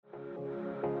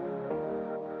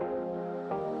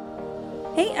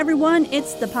Hey everyone,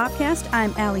 it's the Popcast.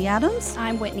 I'm Allie Adams.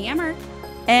 I'm Whitney Emmer.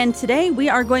 And today we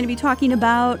are going to be talking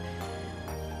about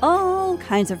all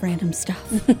kinds of random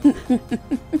stuff.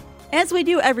 As we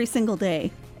do every single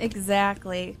day.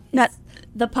 Exactly. Not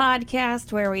the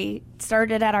podcast where we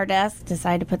started at our desk,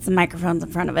 decided to put some microphones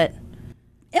in front of it.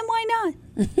 And why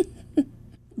not?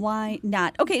 Why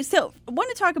not? Okay, so I want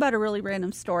to talk about a really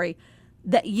random story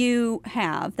that you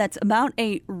have that's about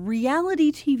a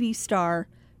reality TV star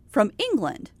from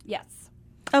England. Yes.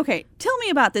 Okay, tell me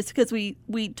about this because we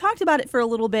talked about it for a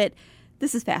little bit.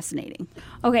 This is fascinating.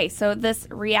 Okay, so this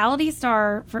reality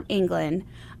star from England,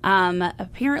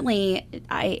 apparently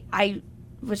I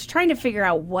was trying to figure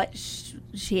out what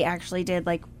she actually did,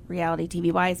 like reality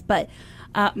TV wise, but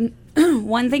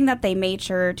one thing that they made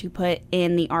sure to put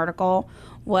in the article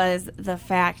was the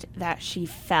fact that she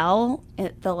fell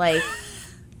at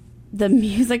the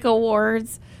music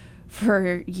awards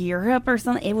for Europe or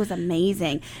something. It was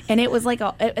amazing. And it was like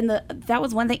that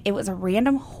was one thing. It was a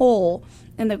random hole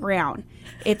in the ground.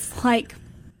 It's like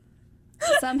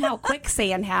somehow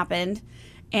quicksand happened,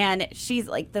 and she's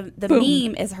like the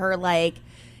meme is her like,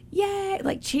 yay,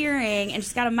 like cheering, and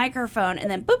she's got a microphone, and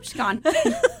then boop, she's gone.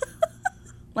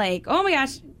 Like, oh my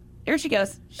gosh, there she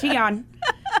goes. She gone.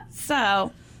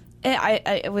 So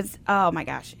it was, oh my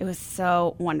gosh, it was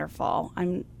so wonderful.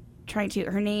 I'm trying to,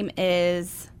 her name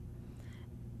is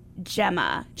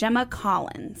Gemma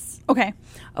Collins. Okay,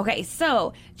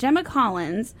 so Gemma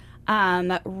Collins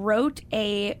wrote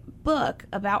a book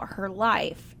about her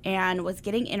life and was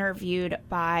getting interviewed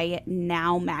by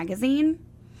Now magazine,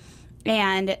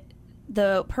 and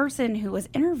the person who was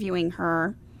interviewing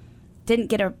her didn't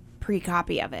get a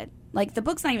pre-copy of it. Like, the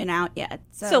book's not even out yet.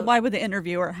 So why would the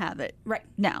interviewer have it right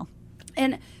now?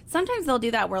 And sometimes they'll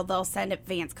do that where they'll send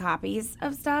advance copies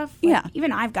of stuff. Like, yeah.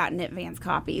 Even I've gotten advance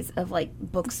copies of, like,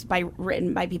 books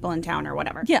written by people in town or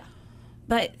whatever. Yeah.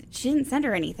 But she didn't send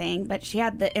her anything, but she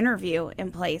had the interview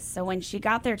in place. So when she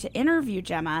got there to interview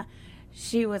Gemma,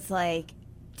 she was like,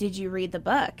 did you read the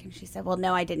book? And she said, well,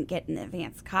 no, I didn't get an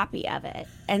advance copy of it.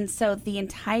 And so the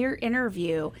entire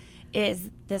interview is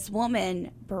this woman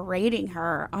berating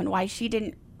her on why she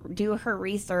didn't do her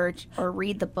research or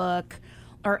read the book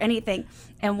or anything.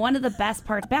 And one of the best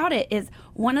parts about it is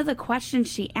one of the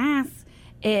questions she asks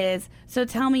is, so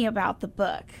tell me about the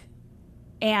book.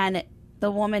 And the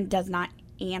woman does not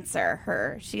answer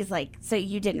her. She's like, so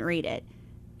you didn't read it?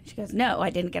 She goes, no, I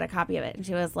didn't get a copy of it. And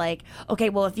she was like, okay,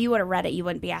 well, if you would have read it, you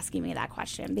wouldn't be asking me that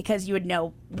question because you would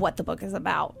know what the book is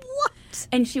about. What?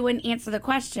 And she wouldn't answer the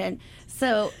question.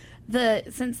 So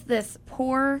since this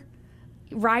poor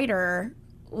writer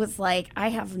was like, I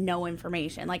have no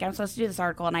information. Like, I'm supposed to do this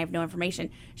article and I have no information.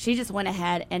 She just went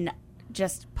ahead and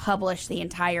just published the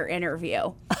entire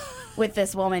interview with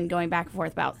this woman going back and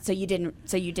forth about, so you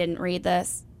didn't read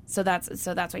this. So that's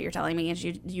what you're telling me is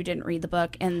you didn't read the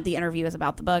book, and the interview is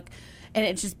about the book. And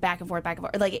it's just back and forth.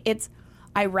 Like,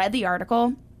 I read the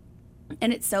article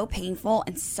and it's so painful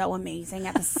and so amazing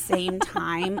at the same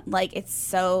time. Like, it's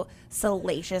so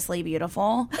salaciously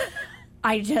beautiful.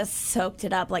 I just soaked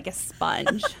it up like a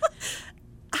sponge.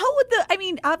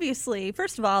 Obviously,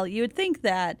 first of all, you would think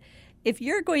that if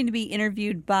you're going to be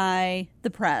interviewed by the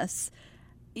press,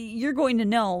 you're going to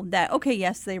know that, okay,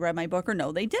 yes, they read my book, or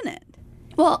no, they didn't.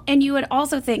 Well, and you would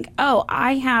also think, oh,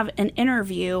 I have an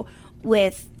interview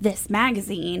with this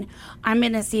magazine. I'm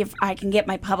going to see if I can get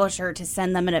my publisher to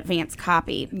send them an advance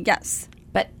copy. Yes.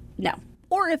 But no.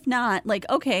 Or if not, like,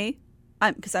 okay,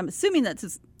 because I'm assuming that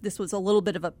this was a little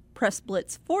bit of a press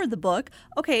blitz for the book.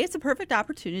 Okay, it's a perfect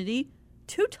opportunity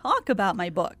to talk about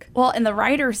my book. Well, and the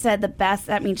writer said the best.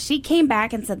 I mean, she came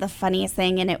back and said the funniest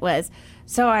thing, and it was,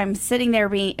 so I'm sitting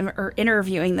there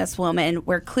interviewing this woman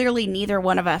where clearly neither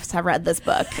one of us have read this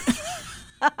book.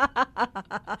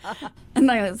 And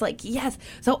I was like, yes.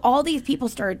 So all these people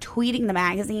started tweeting the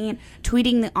magazine,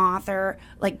 tweeting the author,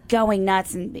 like going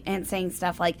nuts and saying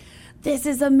stuff like, this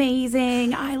is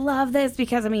amazing. I love this.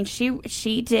 Because, I mean,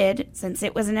 she did, since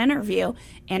it was an interview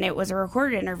and it was a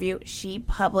recorded interview, she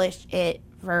published it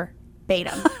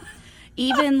verbatim.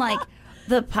 Even like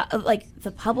the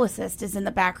publicist is in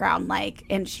the background, like,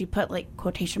 and she put like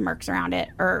quotation marks around it,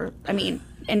 or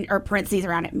parentheses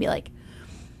around it, and be like,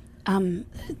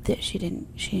 she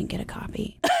didn't get a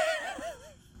copy.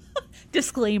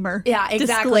 Disclaimer. Yeah,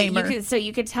 exactly. Disclaimer.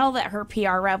 You could tell that her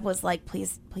PR rep was like,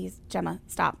 please, Gemma,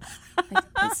 stop.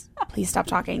 Please stop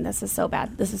talking. This is so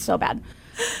bad.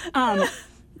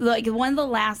 Like, one of the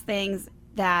last things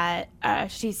that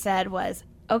she said was,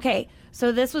 okay,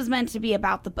 so this was meant to be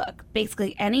about the book.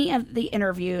 Basically, any of the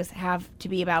interviews have to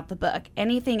be about the book.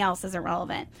 Anything else isn't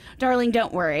relevant. Darling,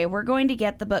 don't worry. We're going to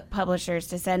get the book publishers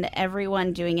to send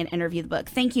everyone doing an interview the book.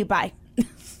 Thank you. Bye.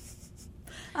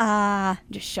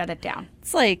 Just shut it down.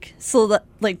 It's like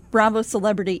Bravo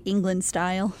Celebrity England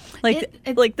style.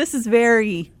 Like this is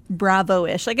very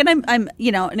Bravo-ish. Like, and I'm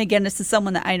and again, this is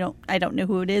someone that I don't know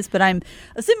who it is, but I'm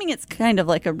assuming it's kind of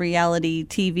like a reality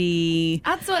TV.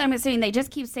 That's what I'm assuming. They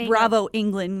just keep saying Bravo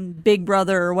England, Big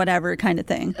Brother, or whatever kind of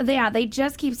thing. Yeah, they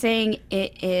just keep saying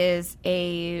it is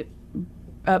a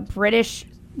British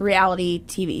reality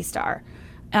TV star,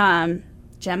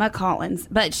 Gemma Collins,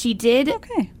 but she did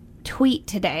tweet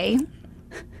today.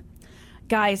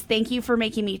 Guys, thank you for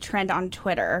making me trend on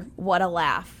Twitter. What a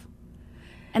laugh.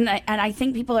 And I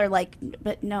think people are like,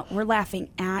 but no, we're laughing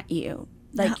at you.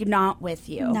 Like, not with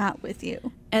you. Not with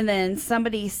you. And then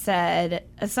somebody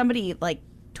like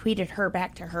tweeted her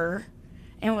back to her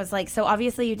and was like, so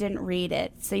obviously you didn't read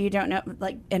it. So you don't know,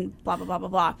 like, and blah, blah, blah, blah,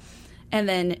 blah. And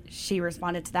then she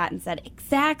responded to that and said,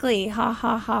 exactly. Ha,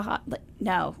 ha, ha, ha. Like,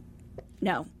 no.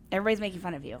 Everybody's making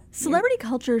fun of you. Celebrity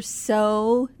culture is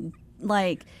so,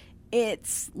 like,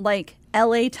 it's like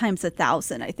LA times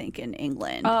 1,000, I think, in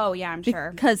England. Oh, yeah, I'm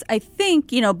sure. Because I think,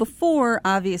 before,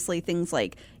 obviously, things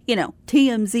like,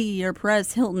 TMZ or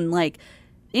Perez Hilton, like,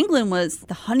 England was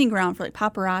the hunting ground for, like,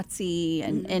 paparazzi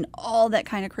and all that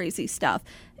kind of crazy stuff.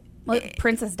 Well,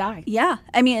 Princess Di. Yeah.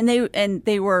 I mean, and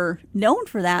they were known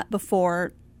for that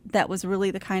before that was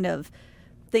really the kind of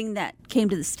thing that came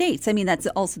to the States. I mean, that's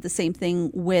also the same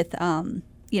thing with,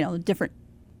 different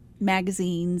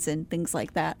magazines and things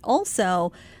like that.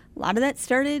 Also, a lot of that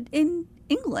started in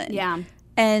England. Yeah.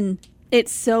 And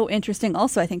it's so interesting.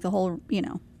 Also, I think the whole,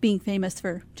 being famous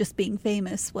for just being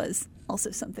famous was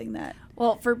also something that...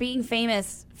 Well, for being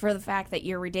famous for the fact that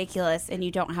you're ridiculous and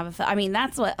you don't have I mean,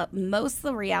 that's what most of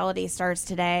the reality stars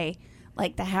today,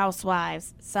 like The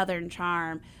Housewives, Southern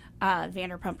Charm,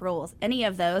 Vanderpump Rules, any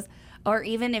of those, or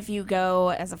even if you go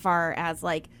as far as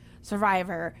like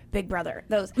Survivor, Big Brother,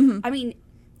 those. I mean,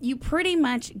 you pretty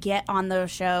much get on those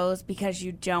shows because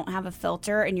you don't have a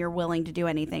filter and you're willing to do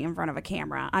anything in front of a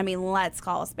camera. I mean, let's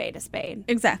call a spade a spade.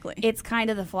 Exactly. It's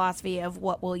kind of the philosophy of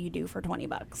what will you do for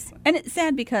 $20. And it's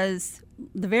sad because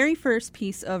the very first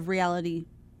piece of reality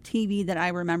TV that I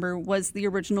remember was the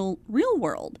original Real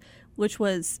World, which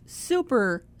was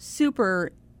super,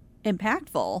 super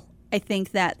impactful. I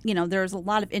think that, there's a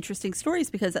lot of interesting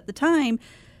stories because at the time,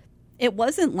 it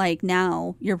wasn't like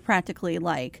now you're practically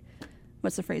like,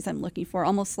 what's the phrase I'm looking for?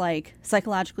 Almost like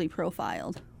psychologically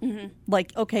profiled. Mm-hmm.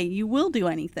 Like, okay, you will do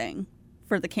anything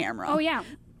for the camera. Oh, yeah.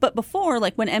 But before,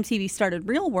 like when MTV started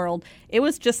Real World, it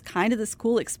was just kind of this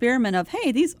cool experiment of,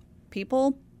 hey, these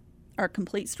people are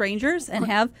complete strangers and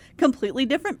have completely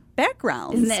different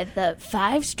backgrounds. Isn't it the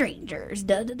 5 strangers?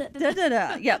 Da, da, da, da. Da, da,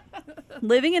 da. Yep.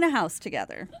 Living in a house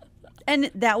together.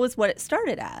 And that was what it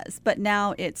started as. But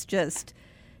now it's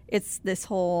this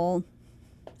whole...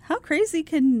 How crazy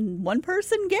can one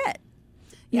person get?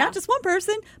 Yeah. Not just one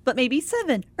person, but maybe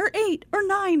 7 or 8 or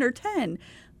 9 or 10.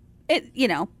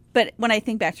 But when I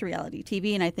think back to reality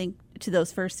TV and I think to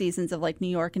those first seasons of like New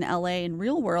York and LA and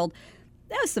Real World,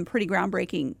 that was some pretty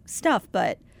groundbreaking stuff.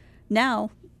 But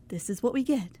now this is what we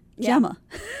get. Yeah. Gemma.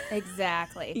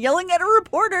 Exactly. Yelling at a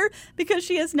reporter because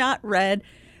she has not read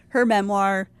her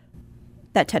memoir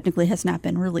that technically has not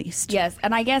been released. Yes,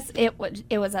 and I guess it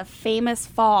was a famous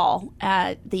fall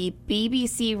at the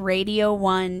BBC Radio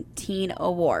 1 Teen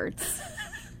Awards.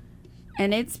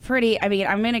 And it's pretty, I mean,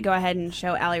 I'm going to go ahead and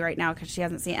show Allie right now because she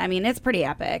hasn't seen it. I mean, it's pretty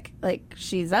epic. Like,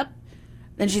 she's up,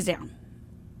 then she's down.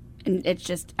 And it's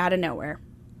just out of nowhere.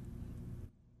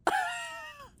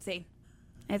 See?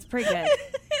 It's pretty good.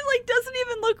 It, doesn't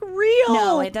even look real.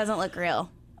 No, it doesn't look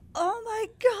real. Oh, my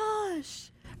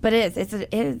gosh. But it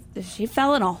is. She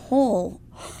fell in a hole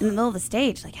in the middle of the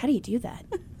stage. Like, how do you do that?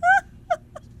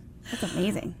 That's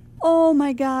amazing. Oh,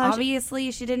 my gosh.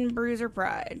 Obviously, she didn't bruise her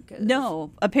pride.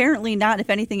 No, apparently not. If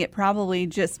anything, it probably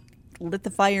just lit the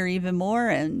fire even more.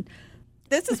 And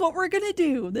this is what we're going to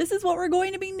do. This is what we're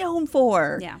going to be known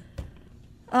for. Yeah.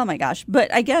 Oh, my gosh.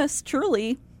 But I guess,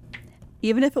 truly,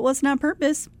 even if it wasn't on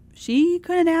purpose, she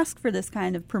couldn't ask for this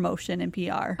kind of promotion and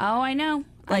PR. Oh, I know.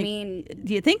 Like, I mean,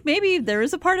 do you think maybe there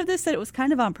is a part of this that it was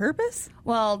kind of on purpose?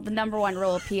 Well, the number one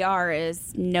rule of PR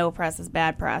is no press is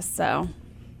bad press, so.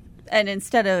 And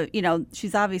instead of,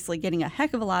 she's obviously getting a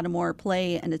heck of a lot of more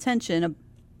play and attention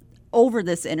over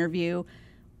this interview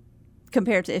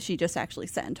compared to if she just actually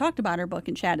sat and talked about her book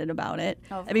and chatted about it.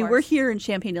 I mean, we're here in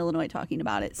Champaign, Illinois talking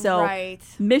about it. So, right.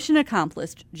 Mission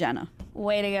accomplished, Jenna.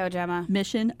 Way to go, Gemma.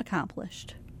 Mission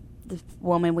accomplished. this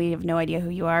woman, we have no idea who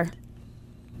you are.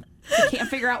 I can't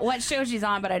figure out what show she's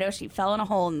on, but I know she fell in a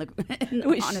hole on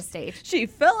a stage. She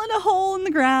fell in a hole in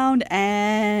the ground,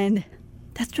 and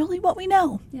that's really what we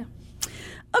know. Yeah.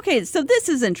 Okay, so this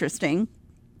is interesting.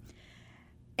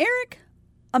 Eric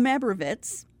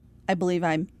Amabrovitz, I believe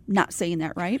I'm not saying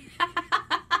that right.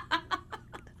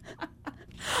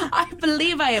 I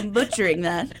believe I am butchering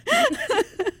that.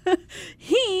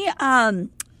 He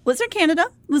was in Canada,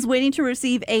 was waiting to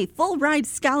receive a full ride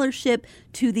scholarship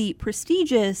to the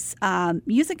prestigious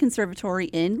music conservatory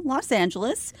in Los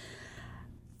Angeles.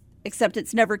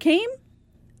 Acceptance never came,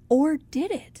 or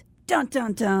did it? Dun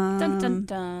dun dun. Dun dun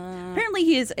dun. Apparently,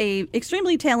 he is a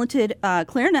extremely talented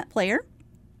clarinet player.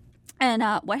 And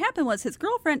what happened was his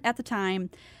girlfriend at the time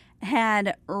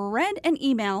had read an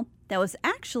email that was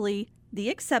actually the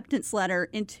acceptance letter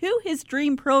into his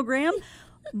dream program,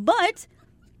 but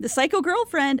the psycho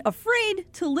girlfriend, afraid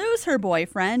to lose her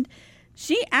boyfriend,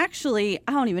 she actually,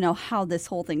 I don't even know how this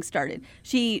whole thing started.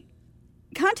 She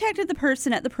contacted the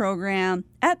person at the program,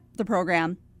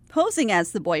 posing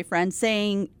as the boyfriend,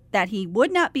 saying that he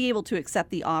would not be able to accept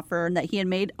the offer and that he had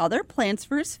made other plans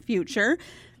for his future.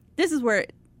 This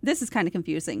is kind of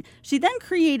confusing. She then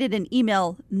created an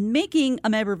email making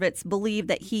Amabrovitz believe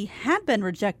that he had been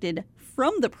rejected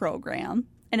from the program.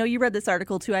 I know you read this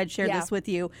article too. I'd shared this with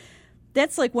you.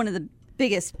 That's like one of the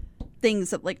biggest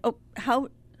things of like, oh, how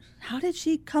did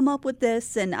she come up with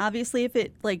this? And obviously if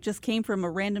it like just came from a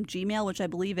random Gmail, which I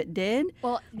believe it did.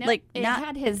 Well, no, like it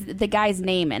had the guy's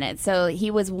name in it. So he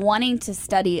was wanting to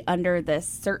study under this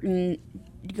certain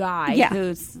guy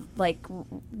who's like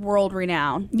world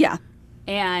renowned. Yeah.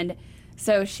 And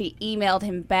so she emailed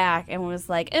him back and was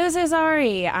like, oh, so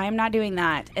sorry, I'm not doing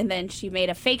that. And then she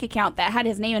made a fake account that had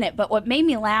his name in it. But what made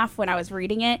me laugh when I was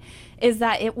reading it is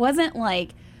that it wasn't like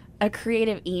a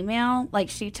creative email. Like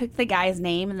she took the guy's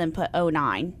name and then put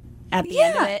 09 at the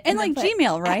end of it. And like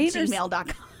Gmail, right?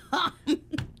 Gmail.com.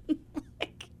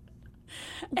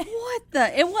 What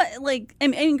the? It was like,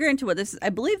 and granted, what this? I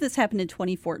believe this happened in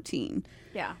 2014.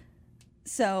 Yeah.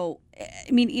 So,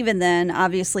 I mean, even then,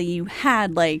 obviously, you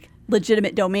had like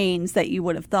legitimate domains that you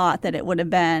would have thought that it would have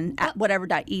been at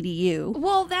whatever.edu.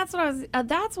 Well, that's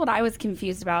what I was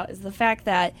confused about is the fact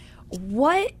that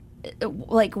what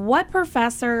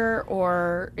professor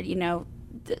or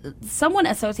someone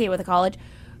associated with a college,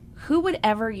 who would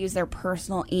ever use their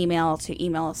personal email to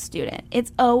email a student?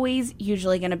 It's always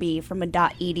usually going to be from a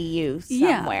 .edu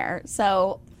somewhere. Yeah.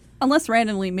 So unless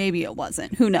randomly, maybe it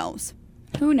wasn't. Who knows?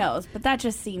 Who knows? But that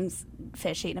just seems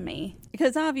fishy to me.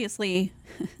 Because obviously,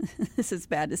 this is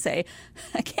bad to say,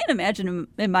 I can't imagine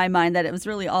in my mind that it was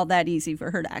really all that easy for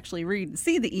her to actually read and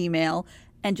see the email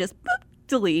and just boop,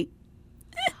 delete.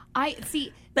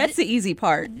 That's the easy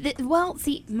part.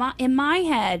 In my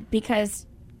head, because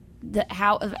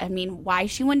why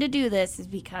she wanted to do this is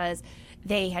because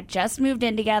they had just moved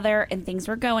in together and things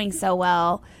were going so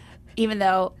well, even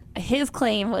though his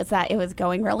claim was that it was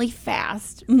going really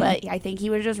fast, but I think he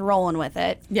was just rolling with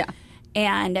it. Yeah.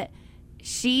 And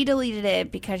she deleted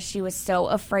it because she was so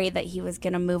afraid that he was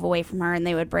going to move away from her and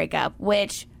they would break up,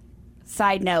 which,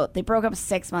 side note, they broke up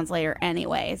 6 months later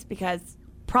anyways,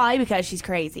 probably because she's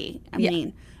crazy. I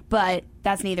mean, but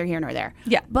that's neither here nor there.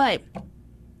 Yeah. But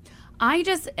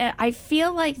I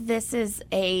feel like this is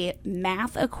a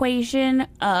math equation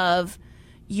of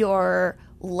your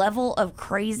level of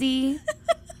crazy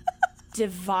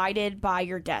divided by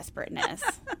your desperateness.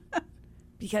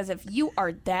 Because if you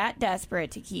are that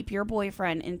desperate to keep your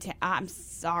boyfriend I'm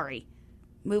sorry,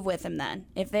 move with him then.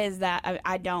 If there's that,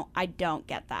 I don't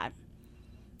get that.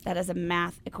 That is a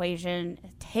math equation, a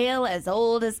tale as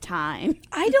old as time.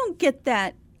 I don't get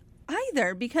that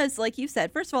either because, like you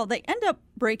said, first of all, they end up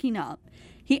breaking up.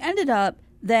 He ended up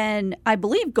then, I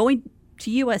believe, going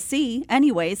to USC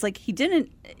anyways. Like he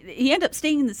ended up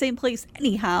staying in the same place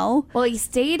anyhow. Well, he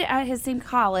stayed at his same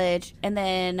college, and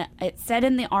then it said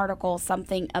in the article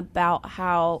something about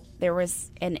how there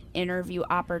was an interview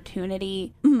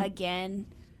opportunity again.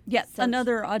 Yes, so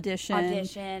another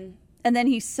audition. And then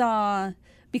he saw,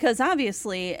 because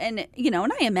obviously, and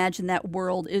I imagine that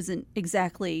world isn't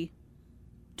exactly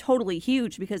totally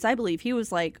huge because I believe he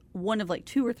was like one of like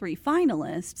 2 or 3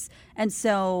 finalists. And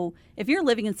so if you're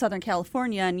living in Southern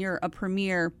California and you're a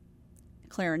premier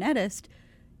clarinetist,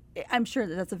 I'm sure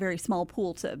that that's a very small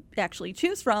pool to actually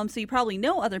choose from. So you probably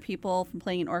know other people from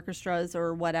playing in orchestras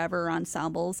or whatever,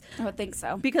 ensembles. I would think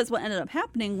so. Because what ended up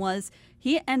happening was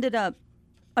he ended up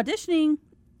auditioning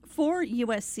for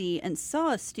USC and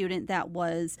saw a student that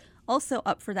was also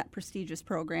up for that prestigious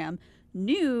program,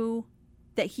 knew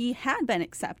that he had been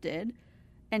accepted,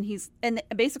 and and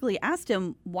basically asked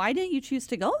him, why didn't you choose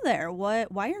to go there? Why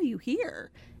are you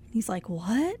here? And he's like,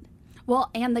 what?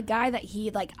 Well, and the guy that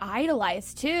he like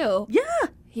idolized too. Yeah.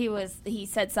 He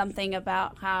said something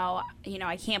about how,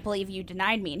 I can't believe you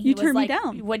denied me. And You was turned me like,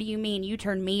 down. What do you mean you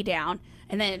turned me down?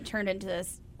 And then it turned into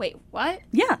this, wait, what?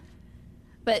 Yeah.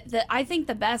 But I think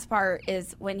the best part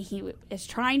is when he is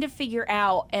trying to figure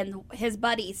out, and his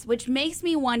buddies, which makes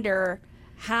me wonder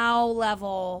how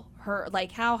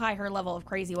high her level of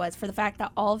crazy was, for the fact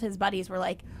that all of his buddies were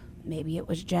like, maybe it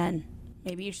was Jen.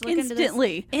 Maybe you should look into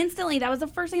this. Instantly. That was the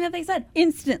first thing that they said.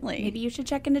 Instantly. Maybe you should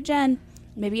check into Jen.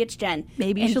 Maybe it's Jen.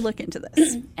 Maybe you should look into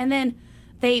this. And then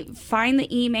they find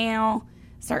the email,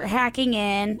 start hacking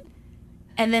in,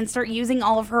 and then start using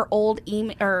all of her old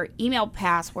email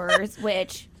passwords,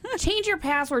 which change your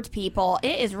passwords, people.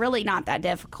 It is really not that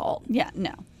difficult. Yeah,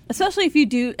 no. Especially if you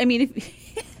do,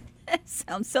 if it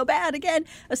sounds so bad again,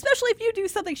 especially if you do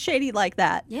something shady like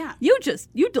that. Yeah. You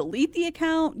delete the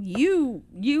account, you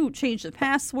change the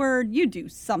password, you do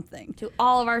something. To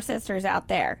all of our sisters out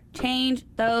there, change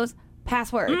those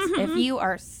passwords if you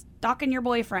are stalking your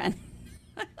boyfriend.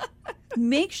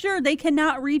 Make sure they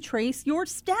cannot retrace your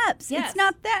steps. Yes. It's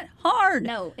not that hard.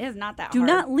 No, it is not that hard. Do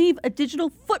not leave a digital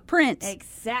footprint.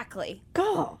 Exactly.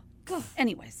 Go.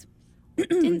 Anyways.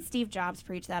 Didn't Steve Jobs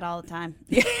preach that all the time?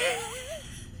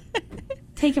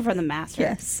 Take it from the master.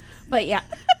 Yes. But yeah,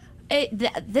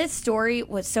 this story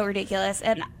was so ridiculous.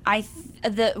 And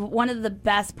one of the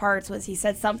best parts was he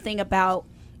said something about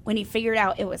when he figured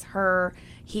out it was her,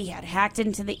 he had hacked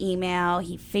into the email,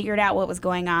 he figured out what was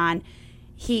going on.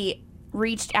 He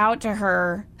reached out to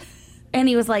her, and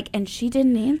he was like, and she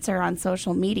didn't answer on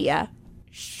social media.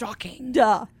 Shocking.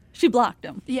 Duh. She blocked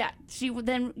him. Yeah. She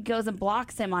then goes and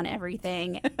blocks him on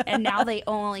everything, and now they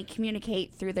only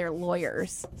communicate through their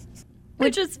lawyers.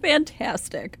 Which is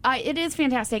fantastic. It is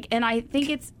fantastic, and I think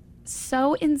it's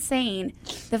so insane,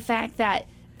 the fact that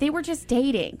they were just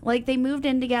dating. Like, they moved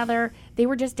in together. They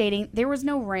were just dating. There was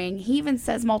no ring. He even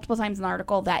says multiple times in the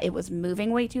article that it was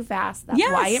moving way too fast. That's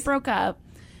why it broke up.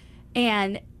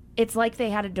 And it's like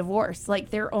they had a divorce. Like,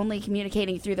 they're only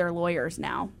communicating through their lawyers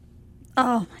now.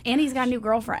 Oh, and he's got a new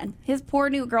girlfriend. His poor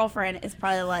new girlfriend is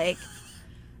probably like,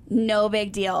 no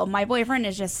big deal. My boyfriend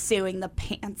is just suing the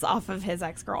pants off of his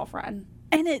ex-girlfriend.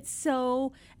 And it's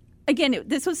so, again,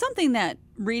 this was something that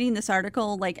reading this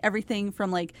article, like everything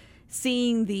from like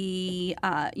seeing the,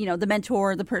 the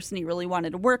mentor, the person he really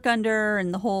wanted to work under,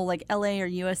 and the whole like LA or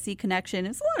USC connection.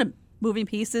 It's a lot of moving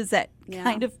pieces that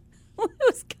kind of, it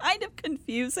was kind of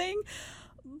confusing,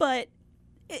 but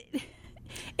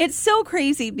it's so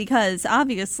crazy because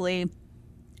obviously,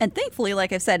 and thankfully,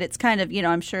 like I've said, it's kind of,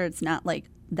 I'm sure it's not like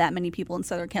that many people in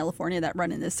Southern California that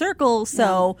run in this circle.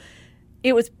 So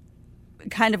it was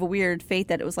kind of a weird fate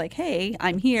that it was like, hey,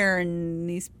 I'm here and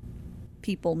these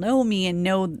people know me and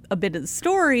know a bit of the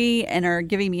story and are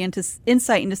giving me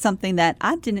insight into something that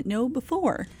I didn't know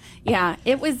before. Yeah,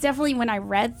 it was definitely, when I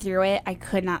read through it, I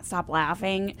could not stop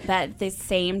laughing. But at the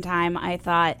same time, I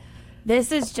thought,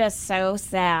 this is just so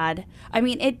sad. I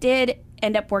mean, it did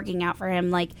end up working out for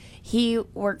him. Like, he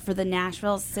worked for the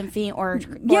Nashville Symphony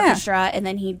Orchestra, and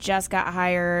then he just got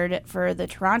hired for the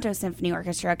Toronto Symphony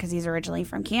Orchestra because he's originally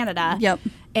from Canada. Yep.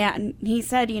 And he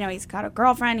said, he's got a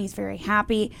girlfriend, he's very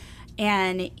happy,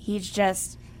 and he's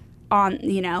just on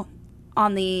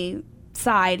the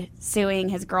side suing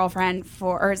his girlfriend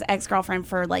or his ex-girlfriend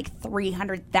for like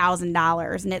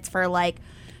 $300,000, and it's for like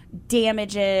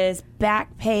damages,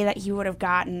 back pay that he would have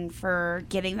gotten for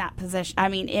getting that position. I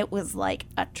mean, it was like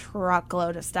a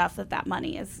truckload of stuff that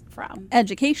money is from.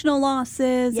 Educational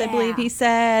losses, I believe he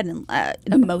said, and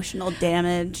emotional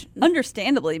damage.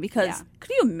 Understandably, because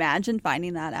could you imagine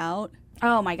finding that out?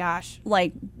 Oh my gosh.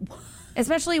 Like,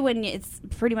 especially when it's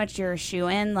pretty much your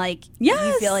shoe-in, like, you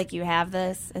feel like you have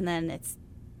this, and then it's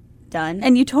done.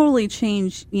 And you totally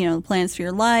change, the plans for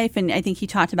your life. And I think he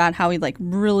talked about how he, like,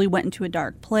 really went into a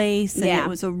dark place. And it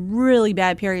was a really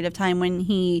bad period of time when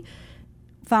he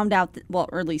found out,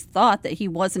 or at least thought, that he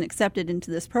wasn't accepted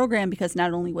into this program, because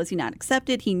not only was he not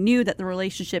accepted, he knew that the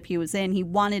relationship he was in, he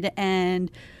wanted to end.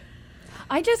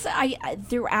 I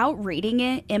throughout reading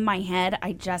it in my head,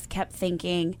 I just kept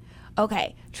thinking,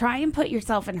 okay, try and put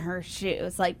yourself in her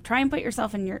shoes. Like, try and put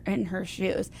yourself in her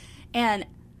shoes. And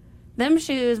them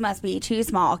shoes must be too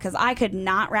small, because I could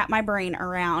not wrap my brain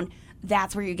around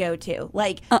that's where you go to.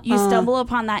 Like, you stumble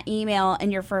upon that email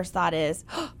and your first thought is,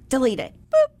 delete it.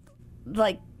 Boop.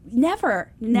 Like,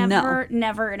 never in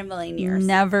a million years.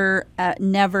 Never,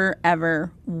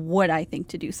 ever would I think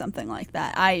to do something like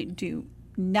that. I do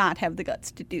not have the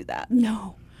guts to do that.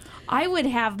 No. I would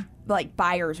have, like,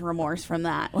 buyer's remorse from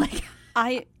that. Like,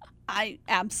 I I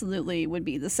absolutely would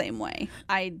be the same way.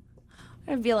 I'd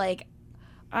be like,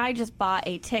 I just bought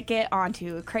a ticket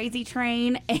onto a crazy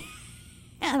train, and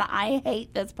I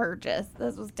hate this purchase.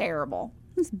 This was terrible.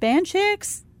 These band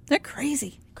chicks, they're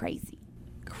crazy.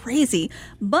 Crazy.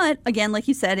 But again, like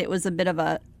you said, it was a bit of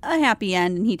a happy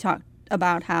end, and he talked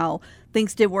about how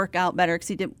things did work out better because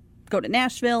he did go to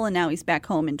Nashville, and now he's back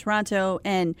home in Toronto.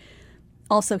 And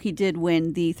also he did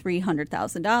win the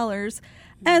 $300,000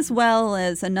 as well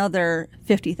as another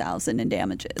 $50,000 in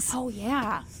damages. Oh,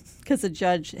 yeah. Because the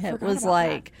judge was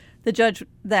like, the judge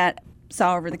that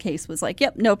saw over the case was like,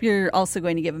 yep, nope, you're also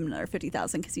going to give him another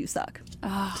 $50,000 because you suck.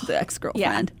 To the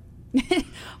ex-girlfriend. Yeah.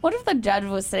 What if the judge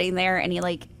was sitting there and he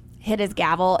like hit his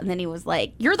gavel and then he was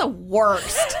like, you're the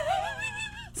worst.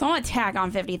 So I'm going to tack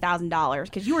on $50,000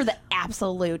 because you were the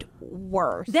absolute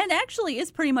worst. That actually is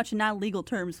pretty much in non-legal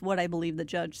terms what I believe the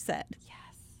judge said.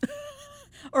 Yes.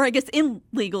 Or I guess in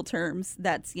legal terms,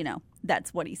 that's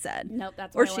what he said. Nope,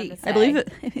 that's what or I she. wanted to say.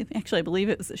 I believe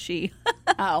it was a she.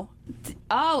 Oh,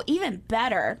 even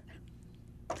better.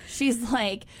 She's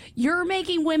like, you're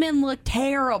making women look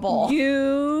terrible.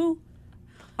 You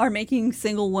are making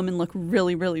single women look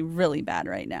really, really, really bad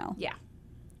right now. Yeah.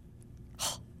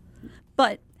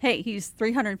 But hey, he's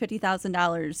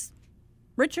 $350,000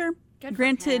 richer. Good for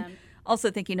Granted, him.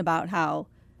 also thinking about how,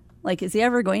 like, is he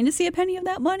ever going to see a penny of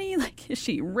that money? Like, is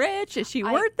she rich? Is she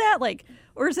worth that? Like,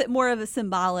 or is it more of a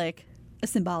symbolic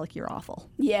you're awful?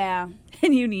 Yeah.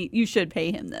 And you should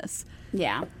pay him this.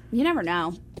 Yeah. You never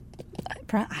know.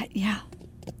 Yeah.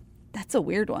 That's a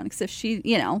weird one. Because if she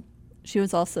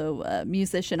was also a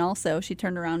musician also, she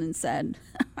turned around and said,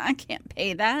 I can't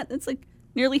pay that. That's like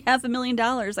nearly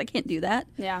 $500,000. I can't do that.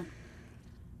 Yeah.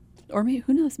 Or maybe,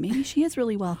 who knows, maybe she is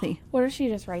really wealthy. What if she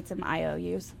just writes him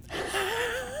IOUs?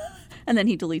 And then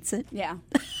he deletes it. Yeah.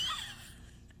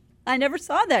 I never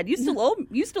saw that. You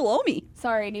still owe me.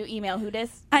 Sorry, new email. Who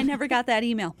dis? I never got that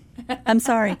email. I'm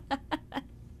sorry.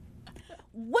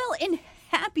 Well, in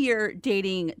happier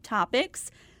dating topics,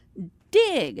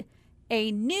 Dig,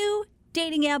 a new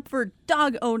dating app for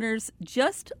dog owners,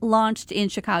 just launched in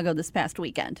Chicago this past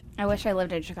weekend. I wish I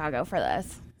lived in Chicago for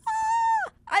this.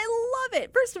 I love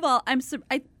it. First of all, I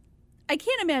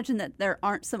can't imagine that there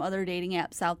aren't some other dating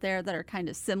apps out there that are kind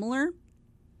of similar.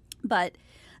 But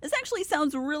this actually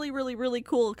sounds really, really, really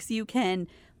cool because you can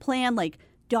plan like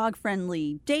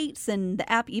dog-friendly dates, and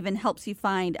the app even helps you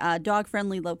find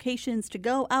dog-friendly locations to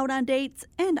go out on dates.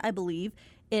 And I believe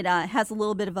it has a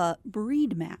little bit of a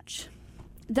breed match.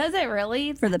 Does it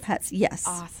really? For the pets, yes.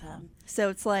 Awesome. So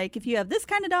it's like if you have this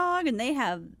kind of dog and they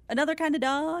have another kind of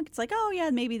dog, it's like, oh, yeah,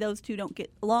 maybe those two don't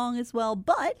get along as well.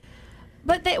 But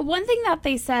one thing that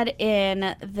they said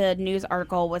in the news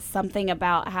article was something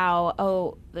about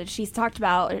how, she's talked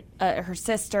about her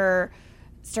sister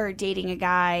started dating a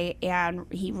guy and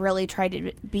he really tried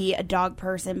to be a dog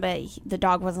person, but the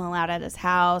dog wasn't allowed at his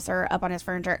house or up on his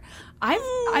furniture.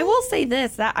 I will say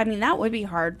this, that would be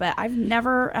hard, but I've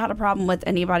never had a problem with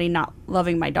anybody not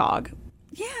loving my dog.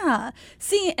 Yeah.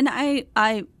 See, and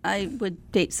I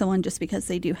would date someone just because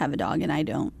they do have a dog and I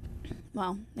don't.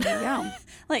 Well, there you go.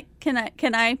 Like,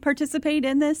 can I participate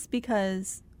in this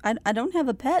because I don't have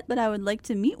a pet, but I would like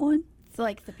to meet one. It's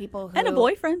like the people who and a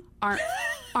boyfriend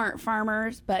aren't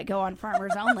farmers but go on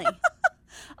Farmers Only.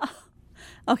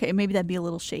 Okay, maybe that'd be a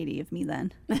little shady of me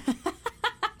then.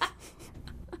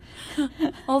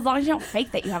 Well, as long as you don't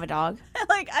fake that you have a dog.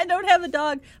 Like, I don't have a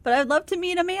dog, but I'd love to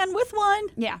meet a man with one.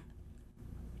 Yeah.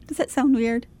 Does that sound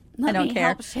weird? I don't care.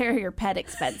 Help share your pet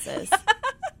expenses.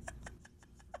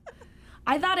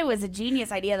 I thought it was a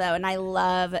genius idea, though, and I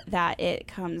love that it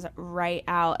comes right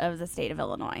out of the state of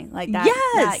Illinois. Like that,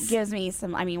 yes! That gives me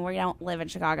some. I mean, we don't live in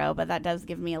Chicago, but that does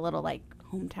give me a little like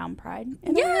hometown pride.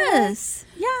 Yes,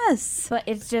 yes. But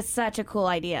it's just such a cool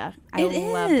idea. I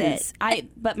loved it.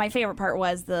 But my favorite part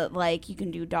was you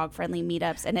can do dog friendly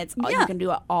meetups, and you can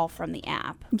do it all from the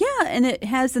app. Yeah, and it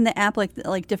has in the app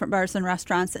like different bars and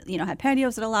restaurants that have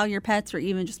patios that allow your pets, or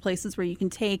even just places where you can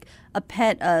take a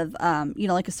pet of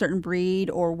like a certain breed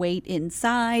or weight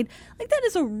inside. Like, that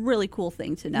is a really cool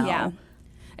thing to know. Yeah,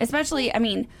 especially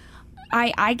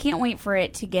I can't wait for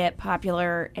it to get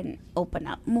popular and open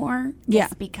up more. Yeah.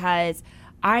 Just because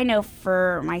I know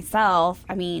for myself,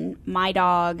 my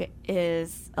dog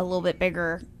is a little bit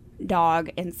bigger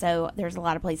dog, and so there's a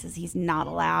lot of places he's not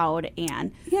allowed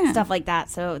and stuff like that.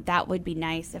 So that would be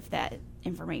nice if that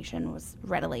information was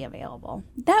readily available.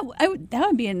 That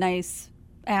would be a nice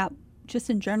app just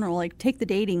in general. Like, take the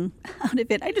dating out of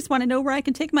it. I just want to know where I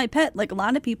can take my pet. Like, a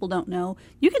lot of people don't know.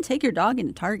 You can take your dog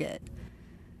into Target.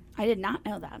 I did not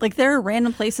know that. Like, there are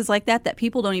random places like that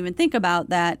people don't even think about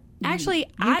that Actually,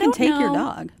 you can take your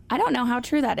dog. I don't know how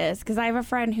true that is because I have a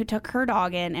friend who took her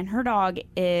dog in, and her dog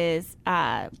is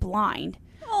blind.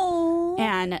 Oh.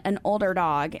 And an older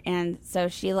dog, and so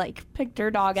she like picked her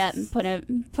dog up and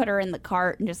put her in the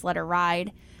cart and just let her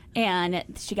ride, and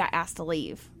she got asked to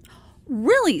leave.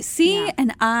 Really? See, Yeah.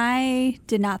 and I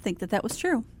did not think that was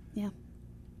true. Yeah.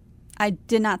 I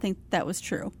did not think that was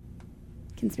true.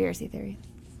 Conspiracy theory.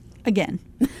 Again.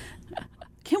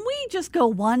 Can we just go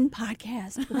one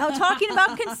podcast without talking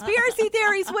about conspiracy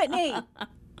theories, Whitney?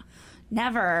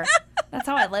 Never. That's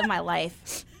how I live my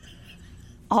life.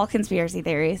 All conspiracy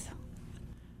theories.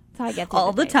 That's how I get through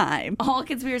All the day. time. All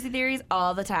conspiracy theories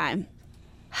all the time.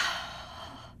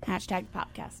 Hashtag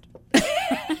Popcast.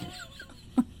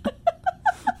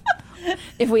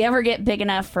 If we ever get big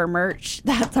enough for merch,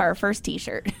 that's our first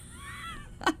t-shirt.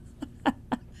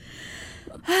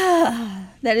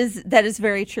 That is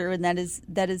very true, and that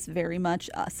is very much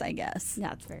us, I guess.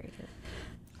 That's very true.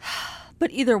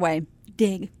 But either way,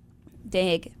 Dig.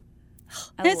 Dig.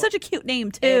 And it's such a cute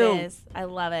name, too. It is. I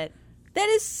love it. That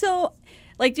is so...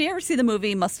 Like, do you ever see the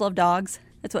movie Must Love Dogs?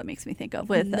 That's what it makes me think of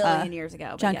with A million years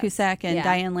ago. John yes. Cusack and Yeah.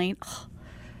 Diane Lane. Oh,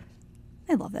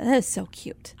 I love that. That is so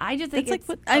cute. I just think That's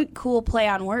it's like a cool play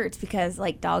on words because,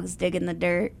 like, dogs dig in the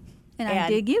dirt. And I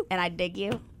dig you. And I dig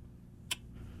you.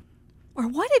 Or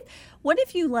what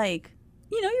if you, like,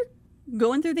 you know, you're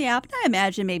going through the app, and I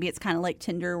imagine maybe it's kind of like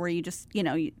Tinder where you just, you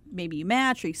know, maybe you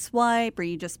match or you swipe or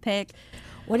you just pick.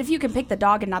 What if you can pick the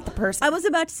dog and not the person? I was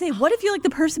about to say, what if you like the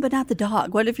person but not the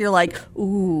dog? What if you're like,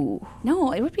 ooh.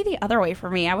 No, it would be the other way for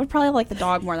me. I would probably like the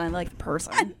dog more than I like the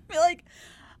person. I'd be like,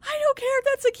 I don't care if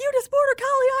that's the cutest border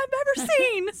collie I've ever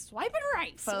seen. Swiping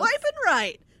right, folks. Swiping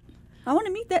right. I want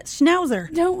to meet that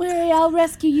schnauzer. Don't worry, I'll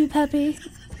rescue you, puppy.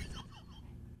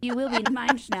 You will be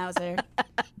mine, Schnauzer.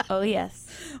 Oh, yes.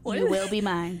 You will be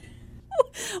mine.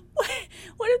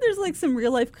 What if there's like some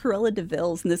real life Cruella de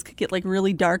Vil's and this could get like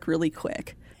really dark really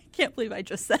quick? I can't believe I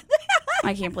just said that.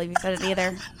 I can't believe you said it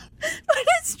either. But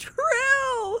it's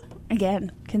true.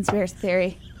 Again, conspiracy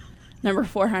theory. Number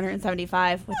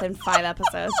 475 within 5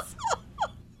 episodes.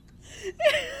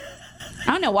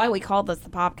 I don't know why we called this the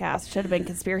Popcast. Should have been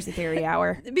Conspiracy Theory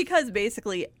Hour. Because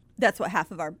basically that's what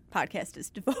half of our podcast is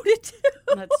devoted to.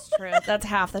 That's true. That's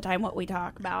half the time what we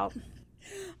talk about.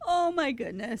 Oh my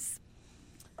goodness.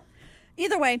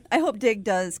 Either way, I hope Dig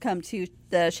does come to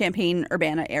the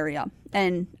Champaign-Urbana area.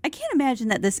 And I can't imagine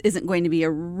that this isn't going to be a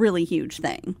really huge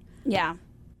thing. Yeah.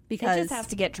 Because It just has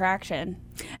to get traction.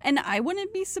 And I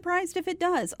wouldn't be surprised if it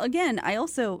does. Again, I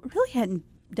also really hadn't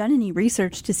done any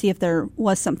research to see if there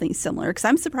was something similar, because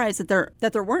I'm surprised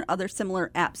that there weren't other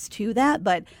similar apps to that.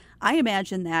 But I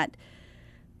imagine that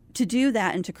to do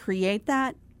that and to create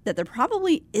that there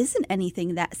probably isn't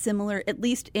anything that similar, at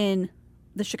least in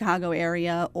the Chicago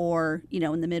area or, you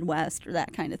know, in the Midwest or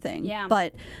that kind of thing. Yeah.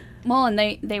 But Well, and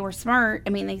they were smart. I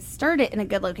mean, they started in a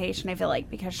good location, I feel like,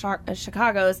 because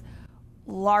Chicago's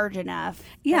large enough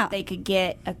Yeah. that they could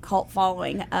get a cult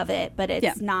following of it, but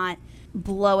it's not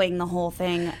blowing the whole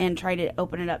thing and try to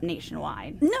open it up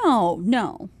nationwide.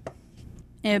 No.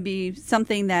 It would be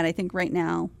something that I think right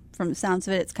now, from the sounds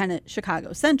of it, it's kind of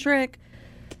Chicago-centric.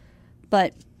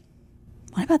 But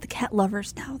what about the cat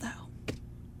lovers now, though?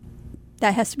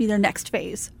 That has to be their next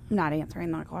phase. I'm not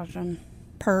answering that question.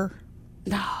 Purr.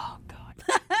 Oh,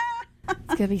 God.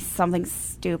 It's going to be something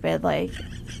stupid like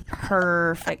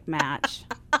perfect match.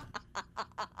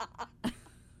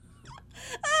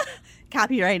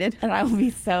 Copyrighted. And I will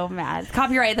be so mad.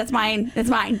 Copyright, that's mine. It's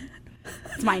mine.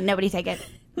 It's mine. Nobody take it.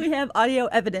 We have audio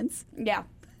evidence. Yeah.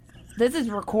 This is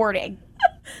recording.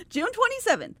 June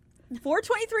 27th,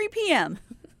 4:23 p.m.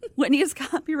 Whitney is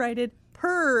copyrighted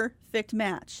Perfect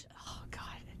Match. Oh, God.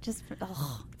 Just,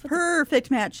 oh.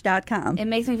 Perfectmatch.com. It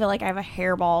makes me feel like I have a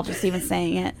hairball just even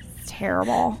saying it. It's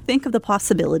terrible. Think of the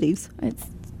possibilities. It's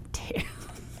terrible.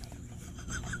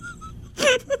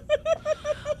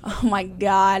 Oh, my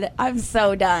God. I'm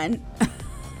so done.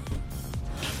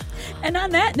 And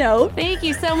on that note, Thank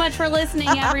you so much for listening,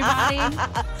 everybody.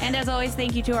 And as always,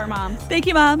 thank you to our mom. thank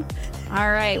you, Mom.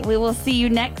 All right. We will see you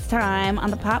next time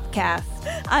on the Popcast.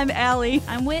 I'm Allie.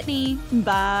 I'm Whitney.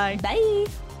 Bye. Bye.